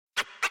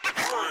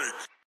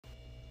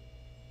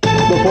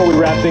Before we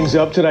wrap things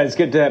up tonight, let's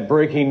get to that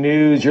breaking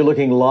news. You're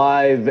looking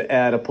live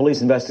at a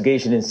police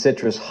investigation in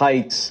Citrus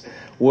Heights,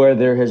 where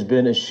there has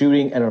been a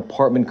shooting at an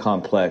apartment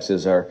complex.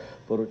 As our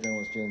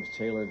photojournalist James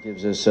Taylor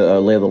gives us a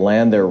lay of the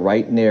land there,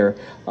 right near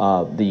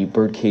the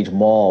Birdcage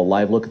Mall.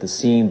 Live look at the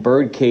scene.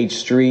 Birdcage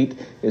Street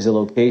is a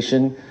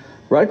location.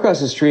 Right across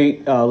the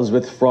street,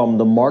 Elizabeth, from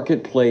the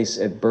marketplace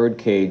at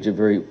Birdcage, a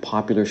very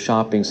popular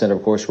shopping center,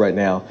 of course, right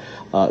now.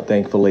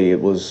 Thankfully, it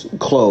was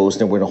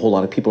closed, and we're in a whole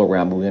lot of people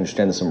around, but we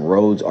understand that some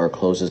roads are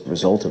closed as a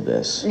result of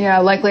this. Yeah,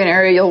 likely an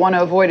area you'll want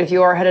to avoid if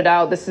you are headed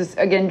out. This is,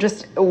 again,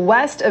 just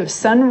west of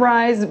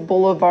Sunrise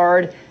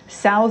Boulevard,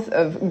 south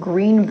of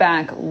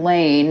Greenback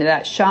Lane,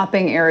 that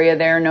shopping area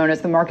there known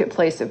as the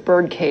marketplace at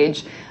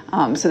Birdcage.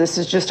 So this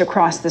is just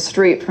across the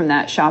street from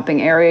that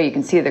shopping area. You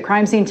can see the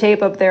crime scene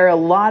tape up there. A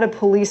lot of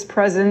police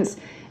presence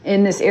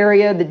in this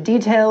area. The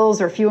details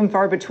are few and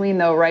far between,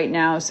 though, right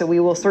now. So we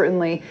will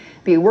certainly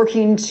be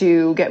working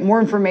to get more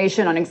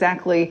information on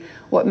exactly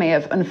what may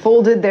have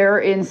unfolded there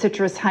in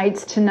Citrus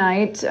Heights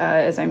tonight,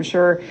 as I'm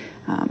sure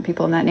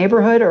people in that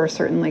neighborhood are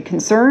certainly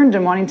concerned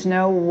and wanting to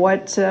know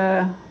what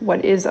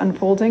is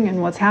unfolding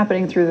and what's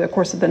happening through the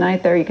course of the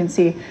night there. You can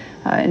see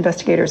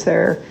investigators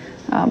there.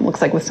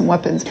 Looks like with some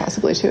weapons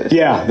possibly too.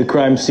 Yeah, the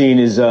crime scene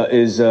is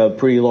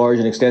pretty large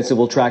and extensive.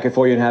 We'll track it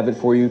for you and have it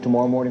for you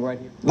tomorrow morning right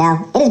here.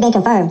 Now, it has been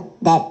confirmed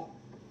that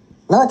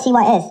Lil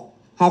TYS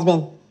has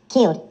been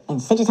killed in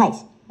Citrus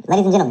Heights,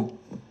 ladies and gentlemen.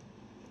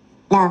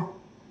 Now,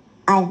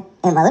 I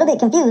am a little bit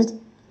confused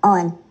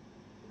on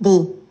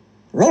the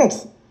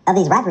lyrics of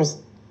these rappers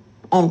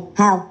and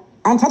how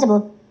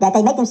untouchable that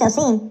they make themselves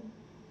seem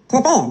to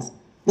the fans.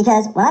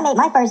 Because when I made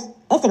my first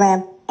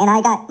Instagram and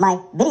I got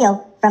my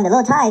video from the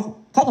Lil Ties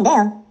taken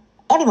down,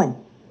 everyone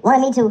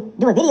wanted me to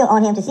do a video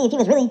on him to see if he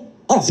was really in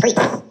the streets,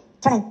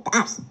 turning the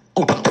ops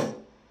in the back.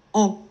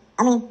 And,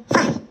 I mean,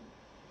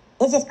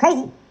 it's just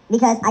crazy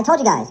because I told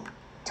you guys,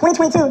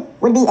 2022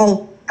 would be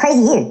a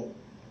crazy year.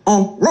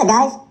 And look,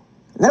 guys,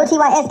 Lil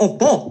TYS is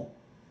dead.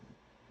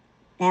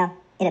 Now,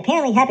 it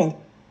apparently happened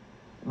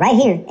right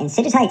here in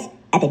Citrus Heights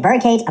at the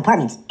Birdcage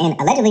Apartments, and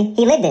allegedly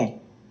he lived there.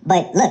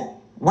 But look,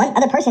 one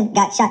other person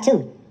got shot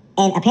too,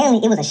 and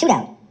apparently it was a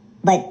shootout.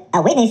 But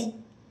a witness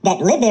that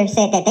lived there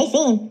said that they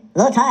seen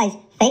Lil Ties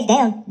face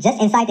down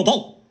just inside the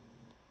gate.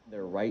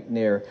 They're right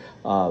near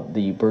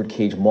the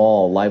Birdcage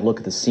Mall. Live look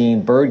at the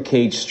scene.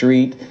 Birdcage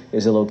Street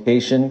is a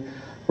location.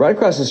 Right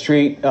across the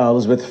street,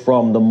 Elizabeth,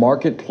 from the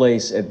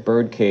marketplace at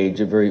Birdcage,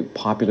 a very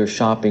popular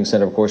shopping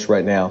center, of course,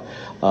 right now.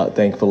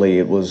 Thankfully,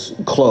 it was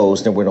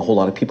closed, and we're in a whole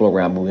lot of people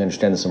around, but we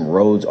understand that some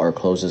roads are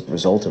closed as a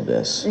result of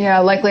this. Yeah,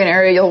 likely an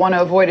area you'll want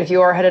to avoid if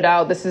you are headed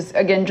out. This is,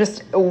 again,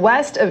 just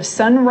west of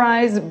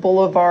Sunrise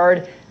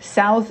Boulevard,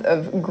 south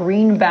of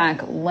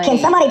Greenback Lane. Can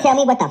somebody tell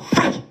me what the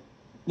fuck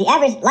the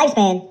average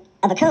lifespan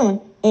of a coon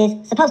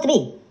is supposed to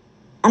be?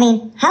 I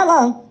mean, how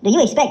long do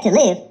you expect to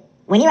live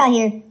when you're out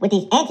here with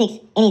these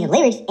antics and these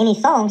lyrics and these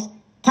songs,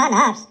 tying the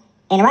ops,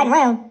 and riding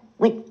around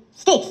with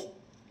sticks,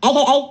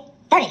 a.k.a.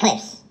 30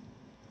 clips?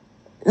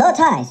 Lil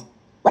Ties,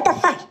 what the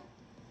fuck?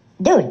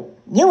 Dude,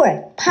 you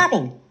were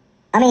popping.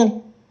 I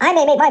mean, I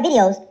may make my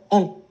videos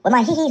and with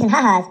my hee-hees and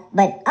ha-has,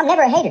 but I'm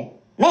never a hater.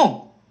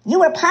 Man, you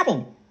were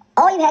popping.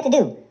 All you had to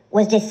do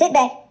was just sit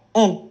back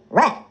and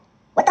rap.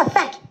 What the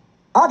fuck?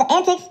 All the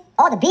antics,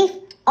 all the beef,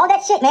 all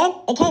that shit, man,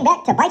 it came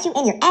back to bite you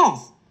in your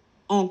ass.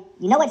 And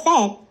you know what's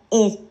sad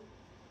is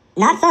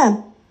not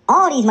some,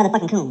 all these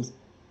motherfucking coons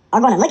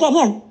are going to look at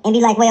him and be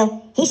like,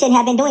 well, he shouldn't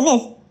have been doing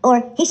this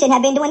or he shouldn't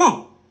have been doing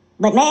that.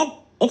 But man,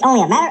 it's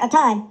only a matter of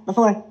time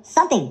before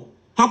something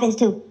happens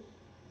to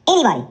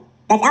anybody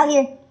that's out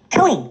here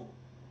cooning.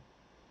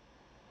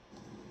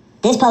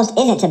 This post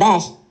isn't to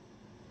bash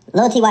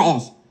Lil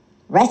TYS.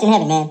 Rest in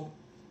heaven, man.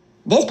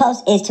 This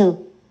post is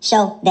to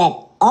show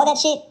that all that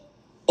shit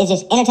is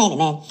just entertainment,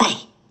 man.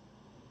 Fuck.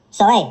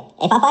 So,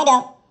 hey, if I find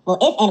out, well,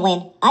 if and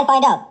when I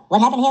find out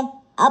what happened to him,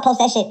 I'll post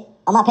that shit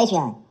on my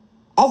Patreon.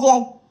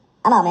 SGA,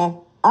 I'm out, man.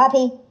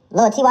 RP,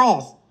 Lil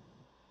TYS.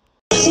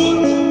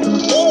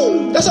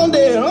 That's on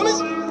dead, homies.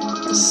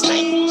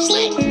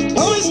 Slick,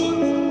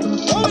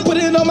 homies. I put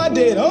it on my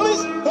dead,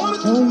 homies.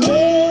 Homies,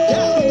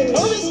 yeah,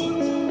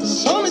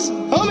 homies,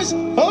 homies.